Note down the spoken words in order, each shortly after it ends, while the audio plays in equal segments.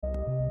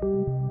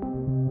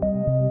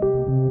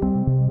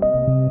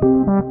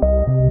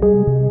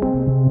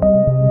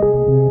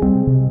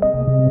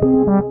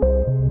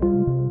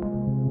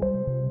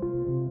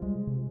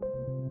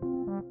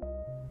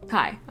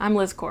I'm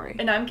Liz Corey.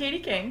 And I'm Katie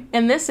King.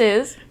 And this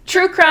is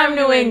True Crime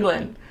New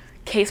England,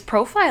 Case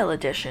Profile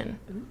Edition,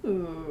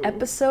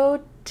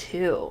 Episode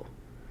 2.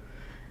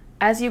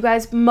 As you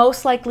guys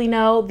most likely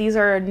know, these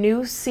are a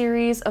new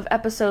series of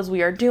episodes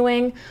we are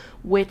doing,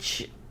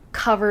 which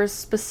covers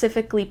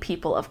specifically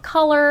people of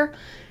color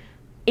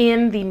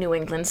in the New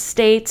England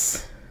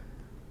states.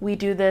 We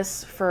do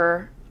this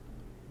for,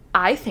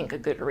 I think, a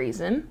good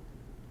reason.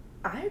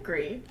 I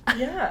agree.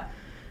 Yeah.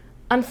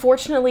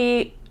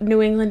 Unfortunately,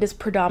 New England is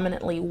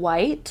predominantly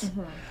white,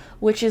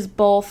 which is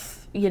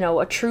both,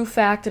 a true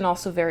fact and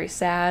also very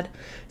sad.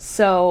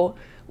 So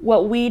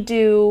what we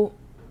do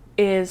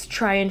is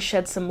try and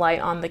shed some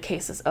light on the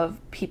cases of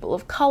people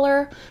of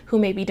color who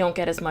maybe don't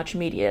get as much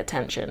media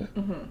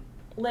attention.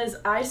 Liz,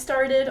 I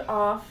started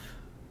off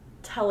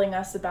telling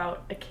us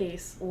about a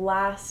case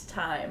last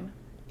time.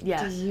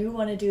 Yes. Do you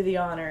want to do the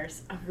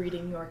honors of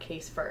reading your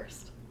case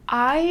first?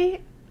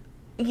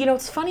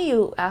 It's funny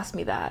you asked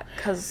me that,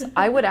 because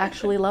I would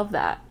actually love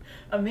that.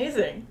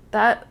 Amazing.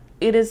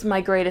 It is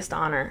my greatest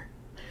honor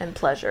and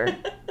pleasure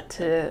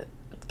to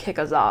kick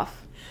us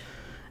off.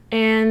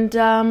 And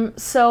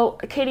so,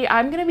 Katie,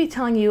 I'm going to be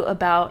telling you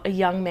about a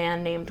young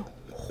man named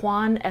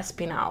Juan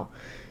Espinal.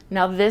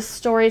 Now, this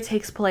story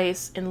takes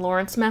place in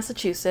Lawrence,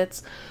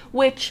 Massachusetts,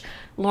 which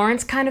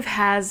Lawrence kind of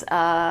has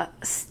a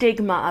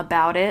stigma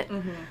about it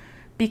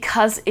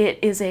because it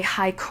is a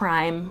high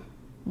crime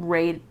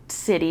rate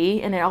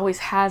city, and it always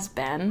has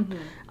been.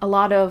 A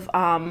lot of,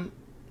 I'm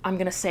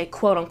going to say,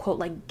 quote unquote,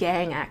 like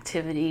gang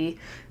activity,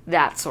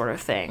 that sort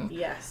of thing.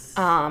 Yes.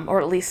 Or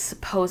at least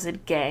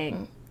supposed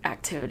gang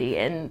activity,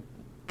 and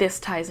this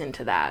ties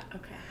into that.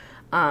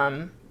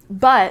 Okay.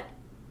 But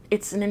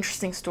it's an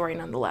interesting story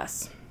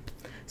nonetheless.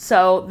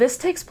 So this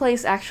takes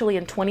place actually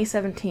in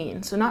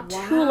 2017, so not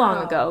too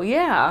long ago.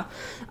 Yeah.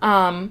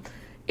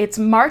 It's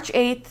March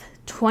 8th,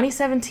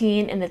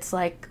 2017, and it's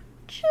like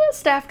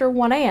just after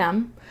 1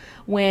 a.m.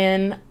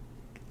 when,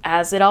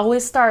 as it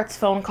always starts,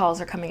 phone calls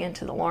are coming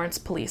into the Lawrence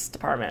Police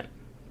Department.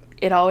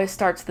 It always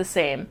starts the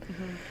same.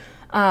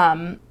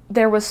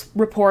 There was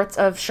reports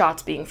of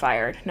shots being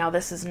fired. Now,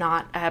 this is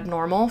not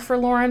abnormal for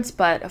Lawrence,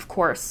 but of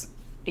course,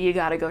 you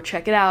gotta go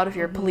check it out if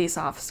you're a police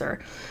officer.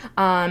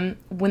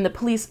 When the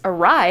police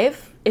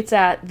arrive, it's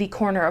at the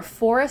corner of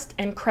Forest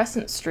and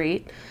Crescent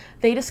Street.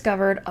 They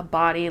discovered a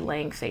body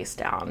laying face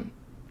down.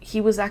 He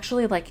was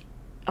actually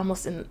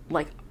almost in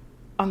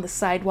on the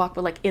sidewalk,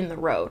 but in the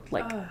road.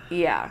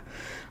 Yeah.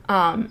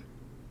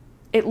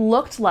 It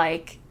looked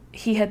like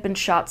he had been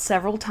shot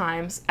several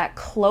times at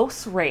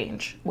close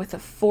range with a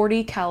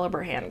 .40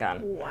 caliber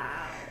handgun.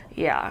 Wow.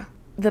 Yeah.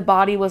 The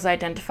body was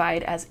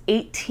identified as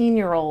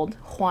 18-year-old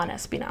Juan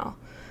Espinal.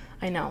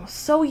 I know,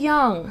 so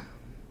young.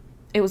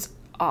 It was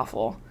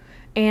awful.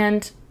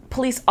 And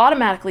police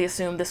automatically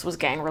assumed this was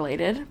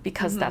gang-related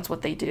because that's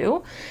what they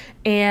do.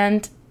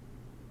 And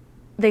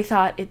they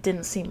thought it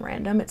didn't seem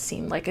random. It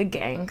seemed like a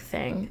gang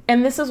thing.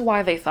 And this is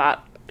why they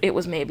thought it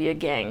was maybe a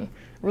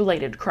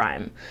gang-related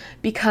crime.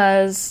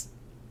 Because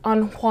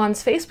on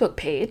Juan's Facebook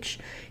page,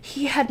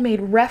 he had made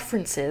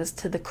references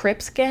to the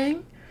Crips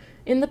gang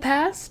in the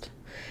past.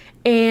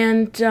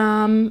 And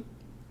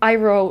I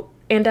wrote,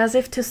 and as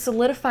if to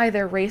solidify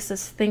their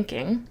racist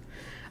thinking,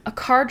 a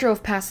car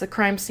drove past the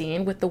crime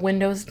scene with the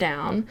windows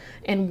down,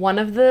 and one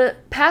of the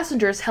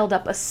passengers held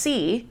up a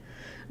C,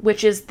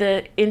 which is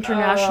the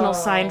international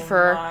sign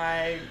for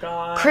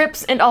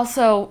Crips, and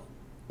also,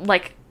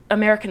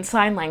 American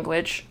Sign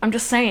Language. I'm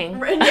just saying.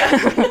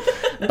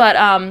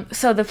 But,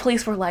 so the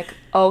police were like,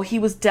 oh, he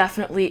was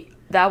definitely,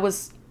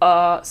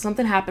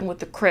 something happened with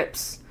the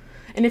Crips.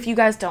 And if you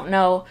guys don't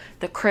know,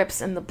 the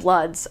Crips and the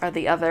Bloods are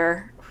the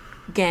other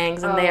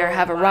gangs, and they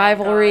have a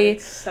rivalry. God,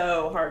 it's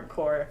so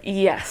hardcore.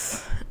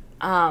 Yes.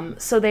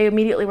 So they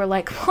immediately were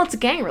like, well, it's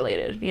gang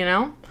related,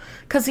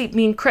 Because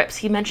Crips,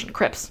 he mentioned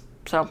Crips.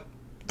 So,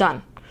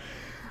 done.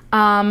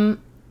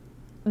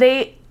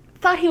 They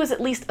thought he was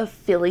at least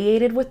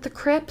affiliated with the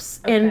Crips,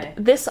 and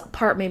this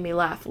part made me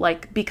laugh,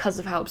 because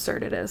of how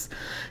absurd it is.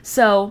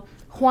 So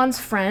Juan's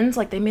friends,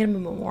 they made him a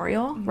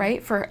memorial,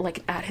 right, for,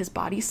 at his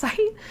body site,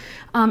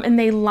 and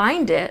they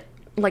lined it,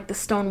 the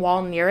stone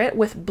wall near it,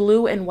 with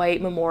blue and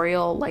white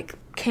memorial,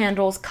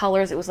 candles,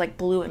 colors. It was,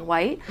 blue and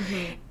white,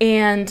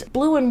 and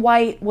blue and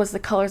white was the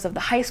colors of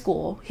the high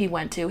school he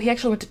went to. He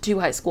actually went to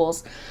 2 high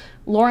schools,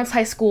 Lawrence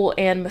High School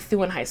and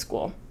Methuen High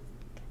School.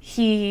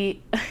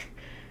 He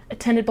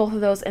attended both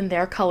of those, and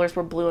their colors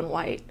were blue and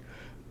white.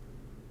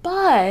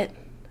 But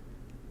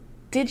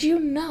did you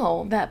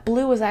know that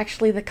blue was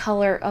actually the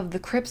color of the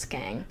Crips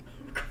gang?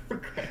 For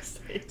Christ's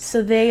sake.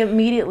 So they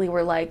immediately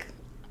were like,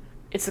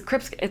 it's the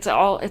Crips, it's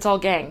all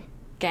gang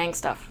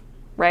stuff,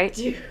 right?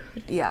 Dude.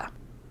 Yeah.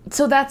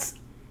 So that's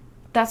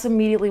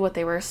immediately what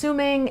they were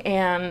assuming,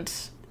 and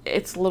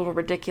it's a little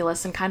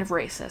ridiculous and kind of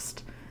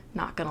racist.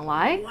 Not gonna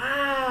lie.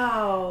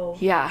 Wow.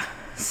 Yeah.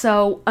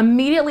 So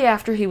immediately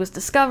after he was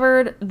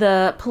discovered,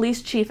 the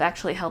police chief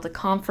actually held a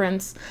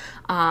conference,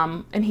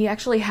 and he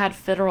actually had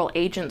federal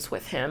agents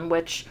with him,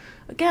 which,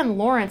 again,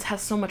 Lawrence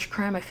has so much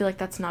crime. I feel like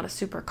that's not a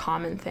super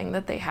common thing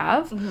that they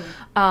have.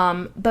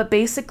 But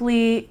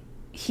basically,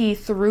 he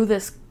threw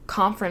this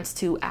conference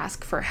to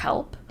ask for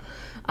help.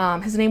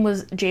 His name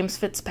was James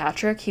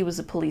Fitzpatrick. He was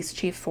a police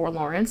chief for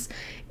Lawrence,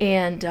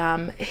 and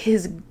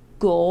his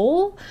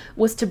goal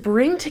was to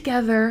bring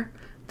together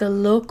the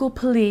local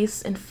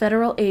police and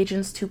federal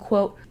agents to,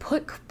 quote,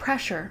 put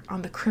pressure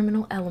on the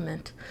criminal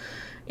element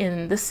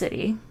in the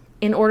city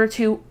in order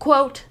to,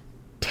 quote,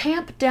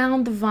 tamp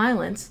down the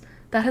violence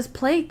that has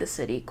plagued the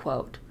city,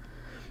 quote,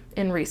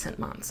 in recent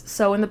months.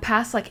 So in the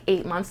past,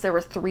 8 months, there were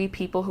 3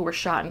 people who were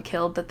shot and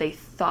killed that they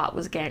thought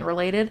was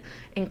gang-related,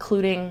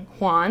 including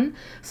Juan.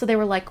 So they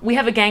were like, we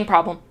have a gang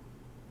problem.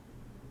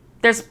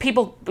 There's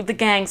people, the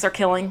gangs are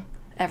killing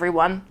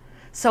everyone.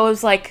 So it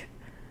was like,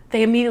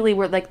 they immediately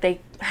were like,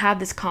 they had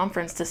this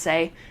conference to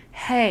say,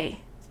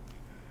 hey,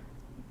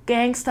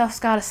 gang stuff's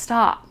gotta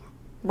stop,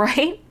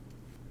 right?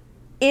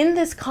 In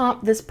this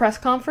press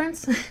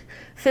conference,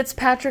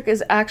 Fitzpatrick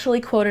is actually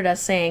quoted as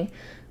saying,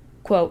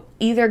 quote,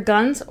 either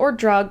guns or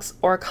drugs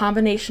or a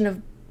combination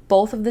of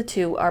both of the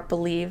two are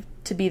believed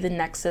to be the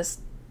nexus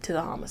to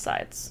the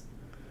homicides.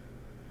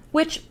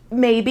 Which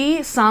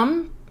maybe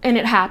some, and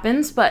it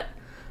happens, but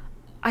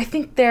I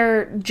think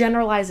they're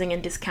generalizing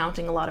and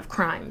discounting a lot of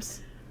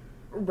crimes.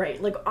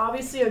 Right.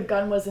 Obviously a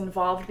gun was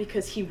involved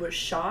because he was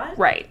shot.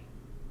 Right.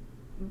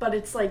 But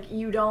it's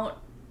you don't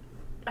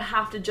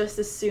have to just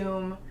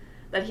assume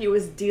that he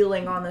was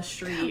dealing on the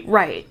street.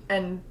 Right.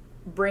 And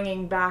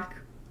bringing back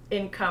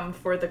income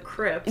for the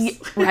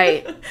Crips.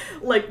 Right.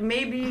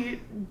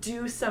 Maybe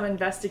do some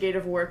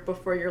investigative work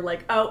before you're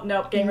oh,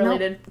 nope, gang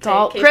related. Nope. It's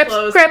all case Crips,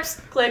 closed. Crips.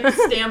 Click,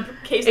 stamp,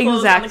 case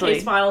closed on the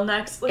case file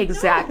next.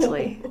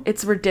 Exactly. No.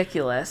 It's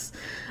ridiculous.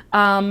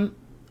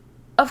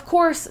 Of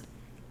course,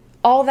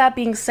 all that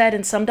being said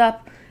and summed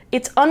up,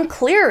 it's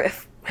unclear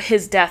if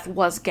his death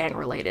was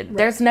gang-related. Right.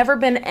 There's never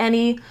been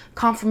any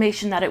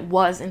confirmation that it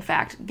was, in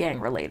fact,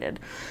 gang-related.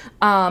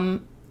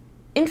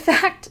 In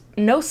fact,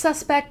 no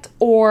suspect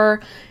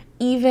or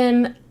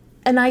even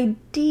an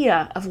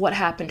idea of what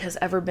happened has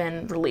ever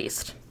been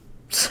released.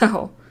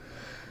 So,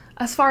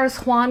 as far as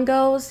Juan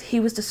goes, he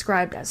was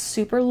described as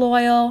super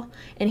loyal,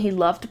 and he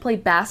loved to play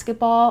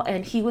basketball,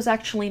 and he was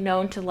actually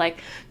known to,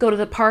 go to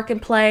the park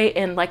and play,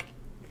 and,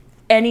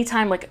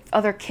 anytime,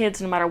 other kids,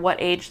 no matter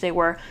what age they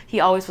were, he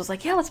always was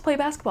yeah, let's play a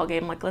basketball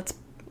game. Let's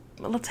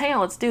hang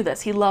out, let's do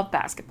this. He loved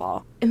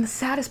basketball. And the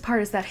saddest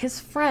part is that his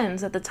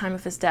friends at the time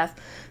of his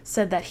death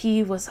said that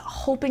he was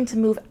hoping to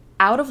move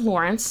out of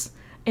Lawrence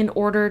in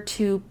order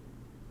to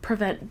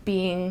prevent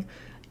being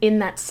in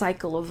that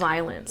cycle of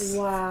violence.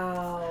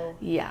 Wow.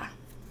 Yeah,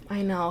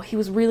 I know. He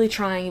was really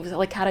trying. He was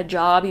had a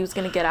job. He was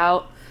going to get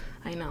out.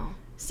 I know.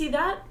 See,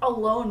 that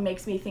alone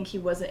makes me think he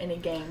wasn't in a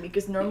gang,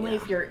 because normally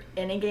if you're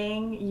in a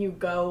gang, you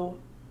go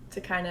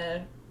to kind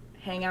of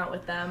hang out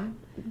with them,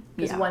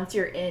 because once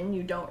you're in,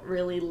 you don't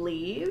really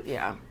leave.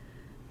 Yeah.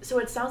 So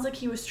it sounds like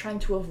he was trying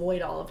to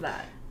avoid all of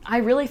that. I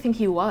really think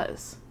he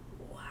was.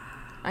 Wow.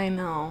 I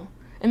know.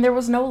 And there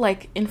was no,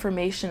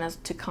 information as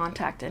to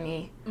contact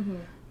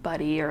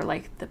anybody or,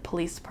 the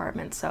police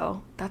department,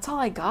 so that's all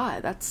I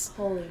got. That's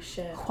holy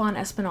shit. Juan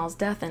Espinal's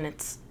death, and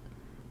it's...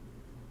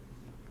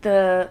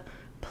 The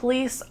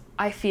police,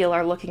 I feel,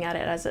 are looking at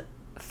it as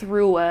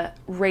through a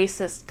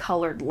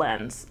racist-colored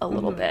lens a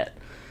little bit.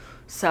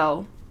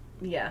 So...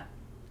 Yeah.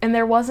 And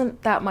there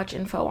wasn't that much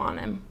info on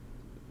him,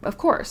 of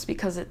course,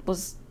 because it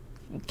was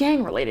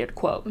gang-related,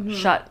 quote,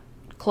 shut,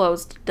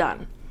 closed,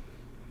 done.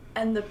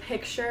 And the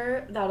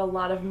picture that a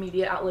lot of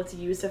media outlets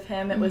used of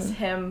him, it was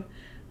him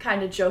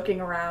kind of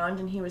joking around,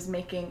 and he was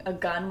making a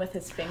gun with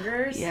his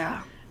fingers.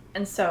 Yeah.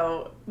 And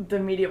so the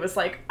media was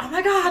like, oh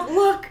my god,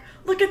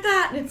 look at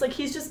that! And it's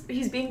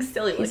he's being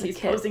silly, he's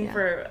posing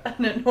for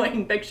an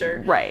annoying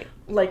picture. Right.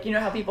 You know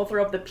how people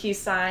throw up the peace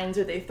signs,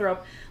 or they throw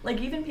up,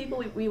 even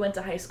people we went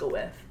to high school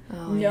with.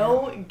 Oh,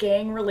 no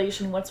gang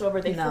relation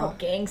whatsoever. They throw up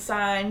gang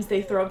signs,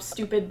 they throw up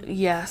stupid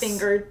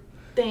finger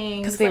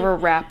things. Because they were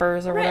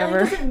rappers or whatever.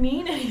 It doesn't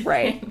mean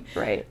anything.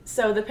 Right.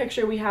 So the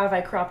picture we have,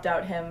 I cropped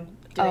out him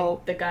doing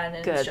the gun,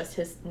 and it's just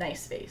his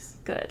nice face.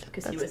 Good.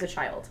 Because he was a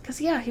child.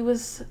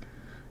 Because,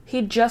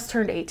 he just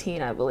turned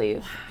 18, I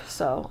believe.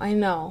 So, I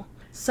know.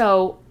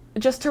 So,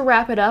 just to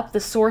wrap it up,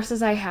 the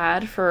sources I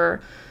had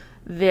for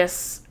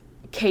this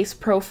case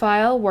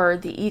profile were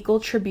the Eagle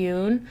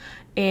Tribune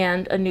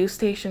and a news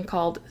station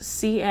called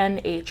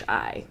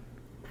CNHI.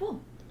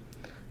 Cool.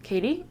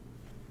 Katie,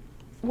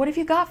 what have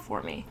you got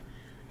for me?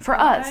 For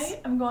us? I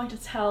am going to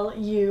tell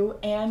you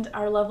and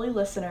our lovely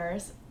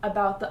listeners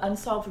about the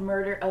unsolved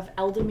murder of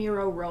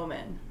Eldemiro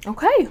Roman.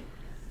 Okay.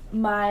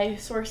 My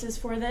sources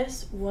for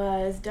this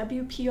was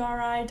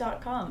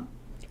WPRI.com.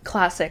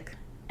 Classic.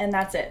 And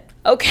that's it.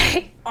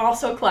 Okay.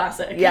 Also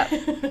classic.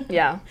 Yep.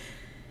 Yeah.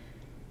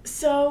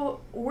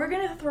 So, we're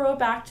going to throw it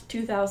back to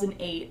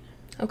 2008.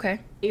 Okay.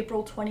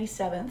 April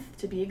 27th,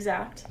 to be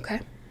exact. Okay.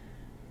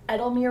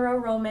 Edelmiro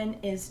Roman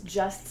is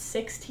just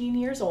 16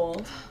 years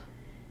old.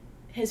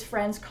 His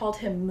friends called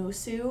him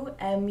Musu,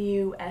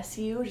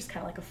 M-U-S-U, just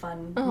kind of like a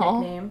fun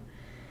nickname.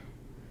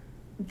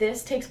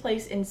 This takes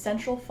place in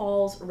Central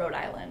Falls, Rhode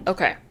Island.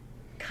 Okay.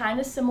 Kind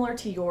of similar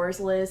to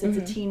yours, Liz. It's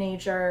a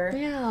teenager.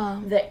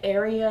 Yeah. The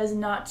area is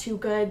not too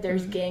good.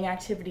 There's gang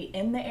activity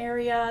in the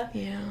area.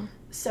 Yeah.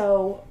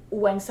 So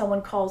when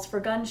someone calls for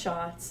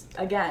gunshots,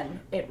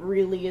 again, it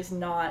really is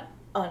not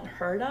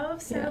unheard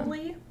of,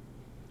 sadly. Yeah.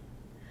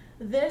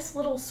 This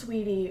little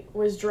sweetie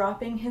was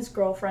dropping his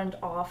girlfriend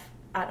off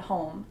at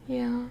home.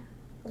 Yeah.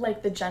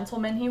 Like the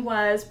gentleman he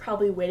was,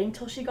 probably waiting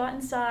till she got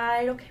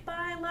inside. Okay,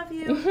 bye, love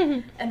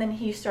you. And then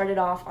he started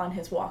off on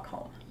his walk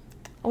home.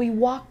 Oh, he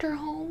walked her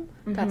home?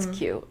 That's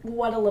cute.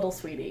 What a little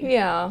sweetie.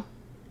 Yeah.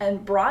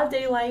 And broad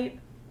daylight.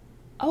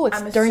 Oh, it's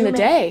during the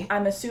day.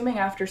 I'm assuming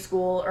after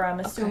school, or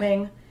I'm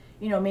assuming,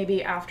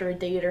 maybe after a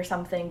date or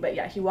something. But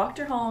yeah, he walked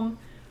her home.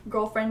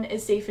 Girlfriend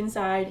is safe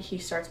inside. He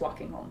starts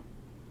walking home.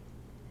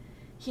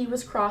 He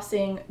was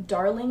crossing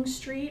Darling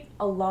Street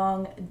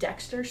along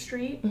Dexter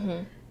Street.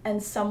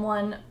 And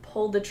someone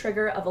pulled the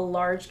trigger of a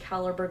large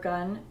caliber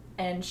gun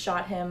and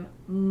shot him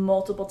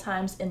multiple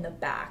times in the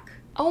back.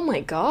 Oh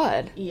my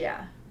God.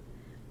 Yeah.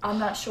 I'm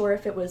not sure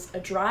if it was a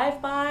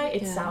drive-by.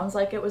 It sounds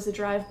like it was a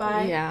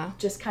drive-by. Yeah.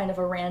 Just kind of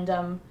a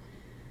random...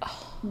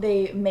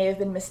 They may have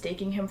been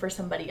mistaking him for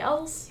somebody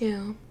else.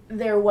 Yeah.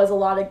 There was a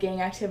lot of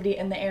gang activity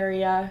in the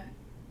area.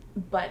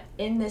 But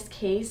in this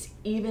case,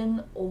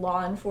 even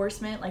law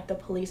enforcement, like the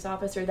police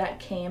officer that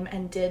came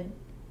and did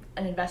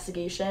an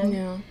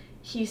investigation...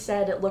 He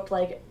said it looked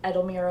like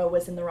Edelmiro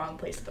was in the wrong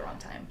place at the wrong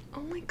time.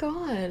 Oh my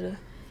God.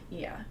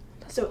 Yeah.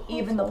 So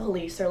even the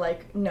police are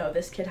like, no,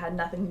 this kid had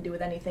nothing to do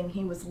with anything.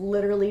 He was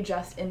literally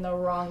just in the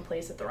wrong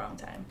place at the wrong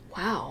time.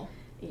 Wow.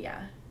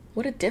 Yeah.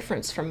 What a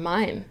difference from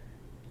mine.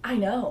 I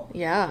know.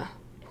 Yeah.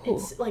 Ooh.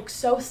 It's like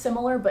so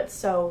similar but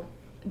so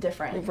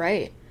different.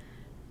 Right.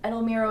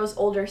 Edelmiro's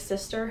older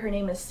sister, her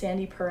name is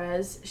Sandy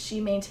Perez.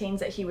 She maintains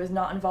that he was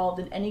not involved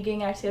in any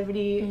gang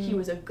activity. He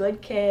was a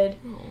good kid,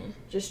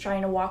 just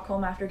trying to walk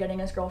home after getting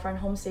his girlfriend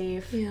home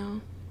safe. Yeah.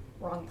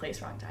 Wrong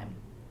place, wrong time.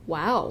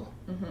 Wow.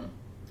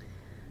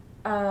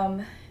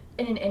 In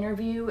an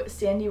interview,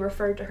 Sandy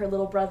referred to her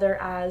little brother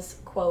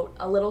as, quote,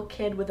 a little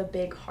kid with a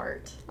big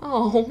heart.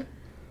 Oh.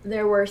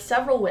 There were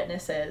several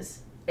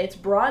witnesses. It's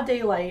broad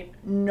daylight.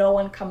 No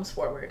one comes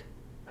forward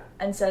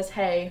and says,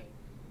 hey,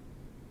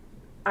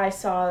 I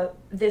saw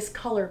this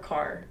color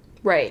car.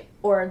 Right.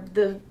 Or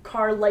the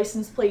car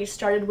license plate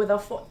started with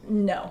a...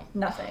 No,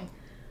 nothing.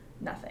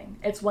 Nothing.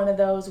 It's one of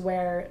those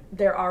where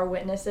there are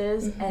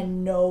witnesses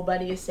and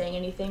nobody is saying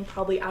anything,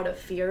 probably out of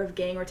fear of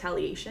gang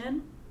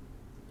retaliation.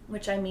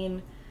 Which, I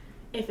mean,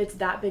 if it's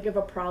that big of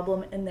a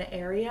problem in the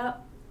area,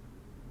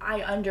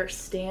 I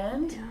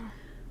understand. Yeah.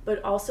 But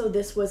also,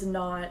 this was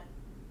not...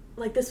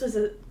 Like, this was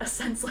a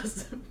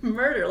senseless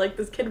murder. Like,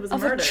 this kid was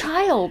murdered. Of a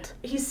child.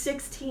 He's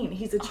 16.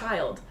 He's a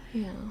child.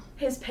 Yeah.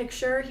 His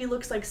picture, he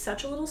looks like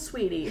such a little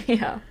sweetie.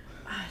 Yeah.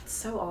 It's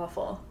so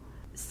awful.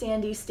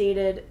 Sandy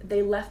stated,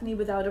 they left me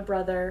without a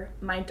brother,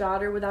 my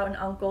daughter without an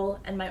uncle,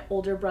 and my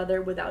older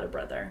brother without a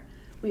brother.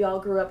 We all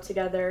grew up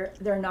together.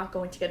 They're not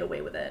going to get away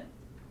with it.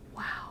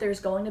 Wow. There's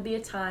going to be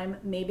a time,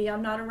 maybe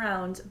I'm not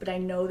around, but I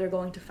know they're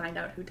going to find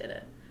out who did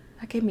it.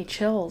 That gave me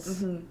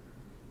chills.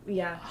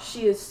 Yeah,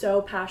 she is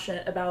so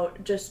passionate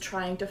about just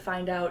trying to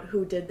find out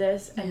who did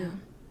this,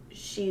 and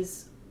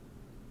she's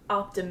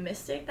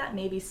optimistic that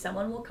maybe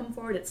someone will come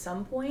forward at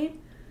some point,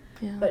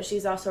 but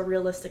she's also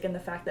realistic in the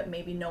fact that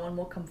maybe no one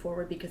will come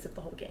forward because of the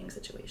whole gang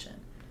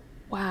situation.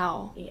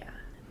 Wow. Yeah.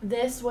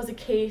 This was a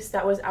case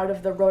that was out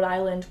of the Rhode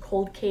Island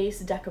cold case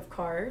deck of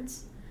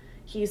cards.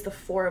 He's the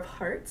 4 of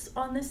hearts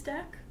on this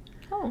deck.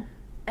 Oh.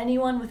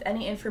 Anyone with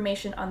any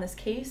information on this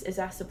case is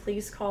asked to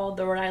please call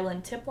the Rhode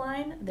Island tip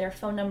line. Their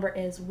phone number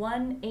is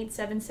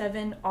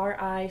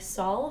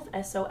 1-877-RI-SOLVE,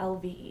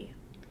 S-O-L-V-E.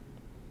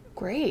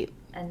 Great.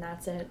 And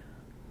that's it.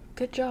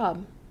 Good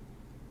job.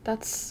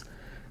 That's,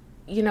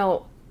 a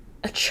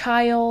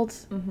child,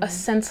 a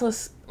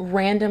senseless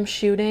random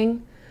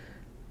shooting.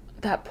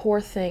 That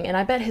poor thing. And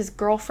I bet his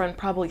girlfriend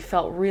probably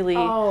felt really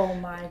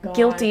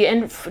guilty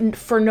and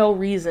for no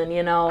reason,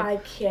 I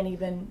can't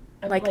even...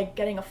 Like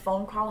getting a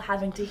phone call,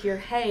 having to hear,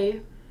 hey,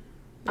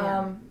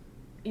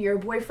 your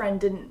boyfriend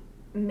didn't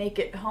make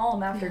it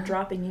home after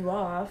dropping you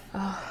off.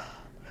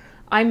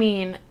 I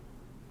mean,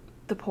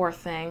 the poor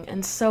thing,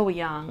 and so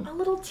young. A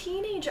little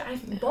teenager.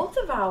 Both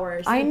of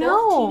ours. I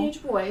know. Both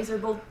teenage boys are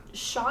both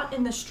shot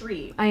in the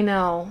street. I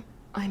know.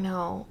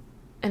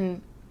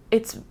 And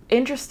it's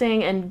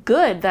interesting and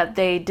good that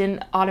they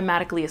didn't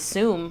automatically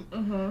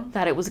assume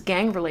that it was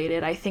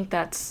gang-related. I think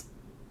that's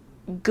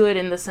good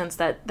in the sense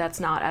that that's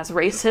not as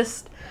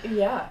racist.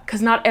 Yeah.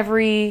 Because not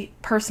every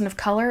person of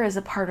color is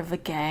a part of a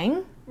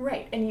gang.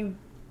 Right. And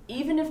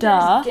even if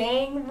there's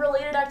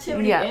gang-related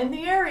activity in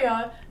the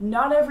area,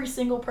 not every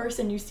single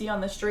person you see on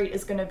the street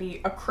is going to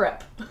be a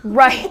Crip.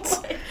 Right.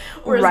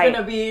 Or is going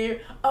to be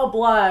a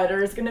Blood,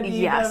 or is going to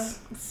be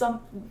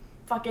some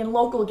fucking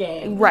local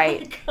gang.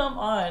 Right. Like, come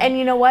on. And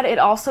you know what? It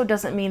also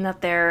doesn't mean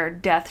that their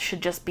death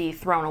should just be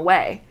thrown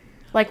away.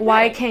 Like,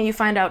 why can't you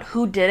find out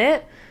who did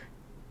it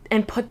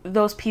and put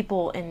those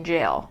people in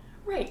jail?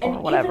 Right,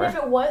 and whatever. even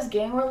if it was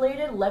gang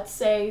related, let's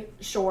say,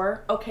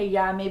 sure, okay,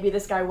 yeah, maybe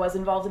this guy was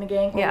involved in a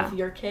gang, or with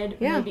your kid,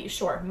 maybe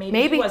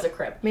he was a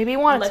Crip. Maybe he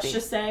wanted to be. Let's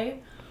just say,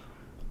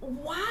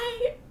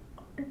 why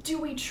do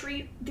we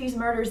treat these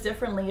murders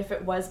differently if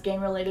it was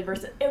gang related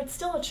versus, it's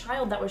still a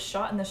child that was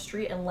shot in the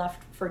street and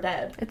left for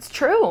dead. It's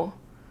true.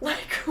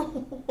 Like,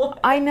 what?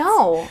 I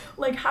know.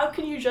 Like, how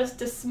can you just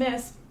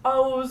dismiss,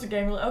 oh, it was a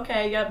gang related,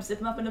 okay, yep, zip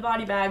him up in a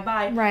body bag,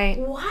 bye. Right.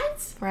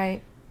 What?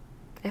 Right.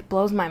 It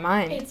blows my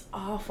mind. It's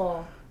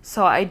awful.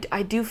 So I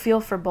do feel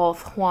for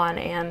both Juan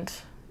and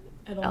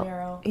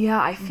Edelmiro.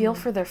 Yeah, I feel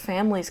for their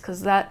families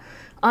because that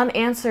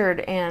unanswered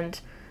and,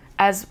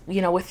 as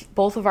you know, with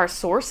both of our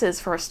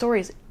sources for our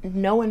stories,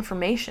 no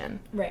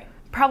information. Right.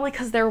 Probably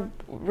because there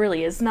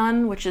really is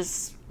none, which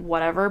is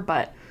whatever,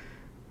 but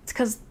it's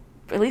because,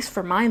 at least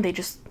for mine, they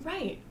just...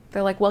 Right.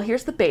 They're like, well,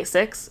 here's the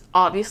basics.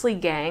 Obviously,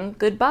 gang,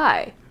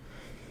 goodbye.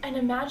 And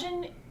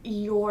imagine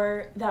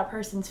you're that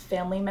person's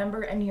family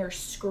member and you're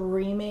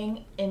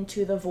screaming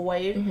into the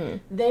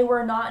void. They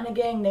were not in a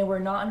gang, they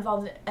were not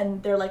involved in,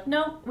 and they're like,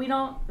 no,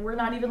 we're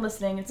not even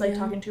listening. It's like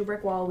talking to a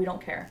brick wall, we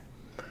don't care.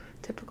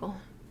 Typical.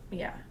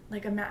 Yeah.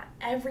 Like,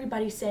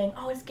 everybody's saying,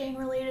 oh, it's gang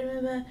related,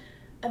 blah, blah.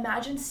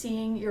 Imagine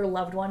seeing your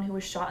loved one who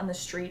was shot in the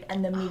street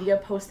and the media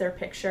post their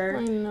picture,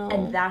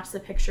 and that's the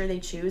picture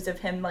they choose of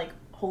him, like,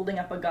 holding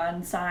up a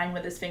gun sign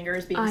with his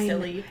fingers, being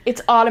silly.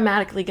 It's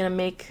automatically gonna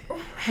make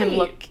him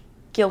look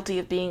guilty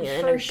of being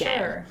in a gang.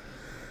 Sure.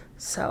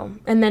 So,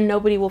 and then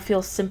nobody will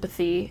feel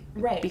sympathy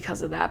Right.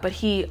 because of that. But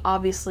he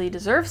obviously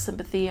deserves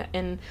sympathy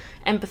and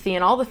empathy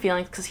and all the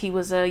feelings because he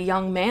was a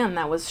young man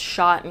that was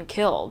shot and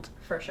killed.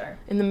 For sure.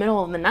 In the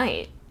middle of the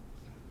night.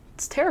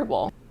 It's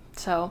terrible.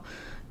 So,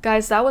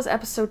 guys, that was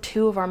episode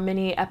 2 of our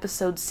mini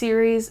episode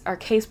series, our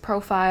case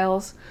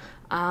profiles.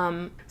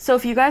 So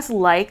if you guys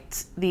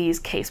liked these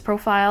case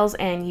profiles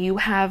and you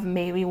have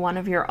maybe one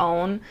of your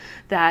own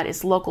that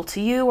is local to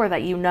you or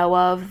that you know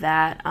of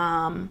that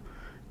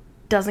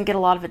doesn't get a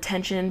lot of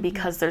attention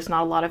because there's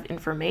not a lot of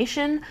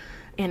information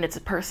and it's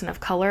a person of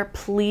color,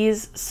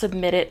 please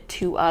submit it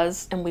to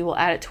us and we will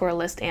add it to our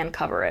list and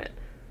cover it.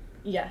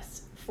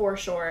 Yes, for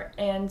sure.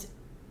 And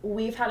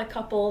we've had a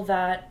couple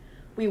that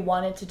we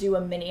wanted to do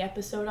a mini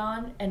episode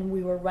on and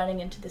we were running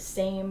into the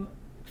same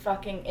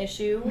fucking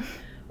issue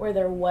where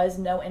there was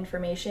no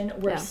information.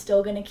 We're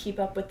still going to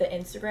keep up with the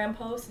Instagram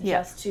posts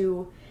just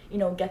to,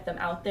 get them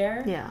out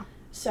there. Yeah.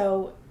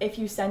 So if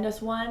you send us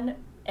one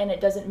and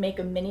it doesn't make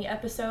a mini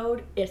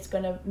episode, it's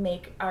going to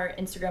make our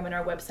Instagram and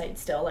our website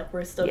still. Like,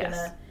 we're still going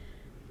to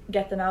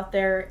get them out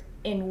there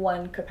in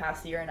one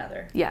capacity or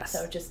another. Yes.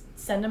 So just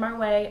send them our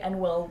way and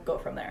we'll go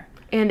from there.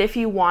 And if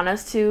you want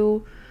us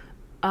to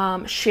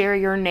share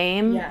your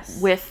name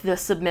with the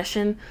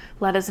submission,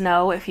 let us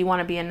know. If you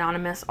want to be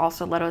anonymous,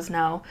 also let us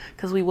know,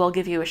 because we will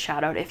give you a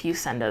shout out if you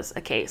send us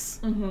a case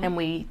and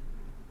we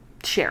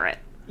share it.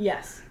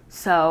 Yes.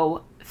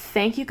 So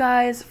thank you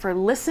guys for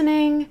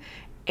listening,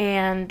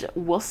 and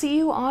we'll see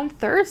you on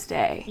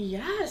Thursday.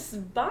 Yes.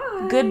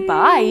 Bye.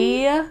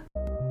 Goodbye.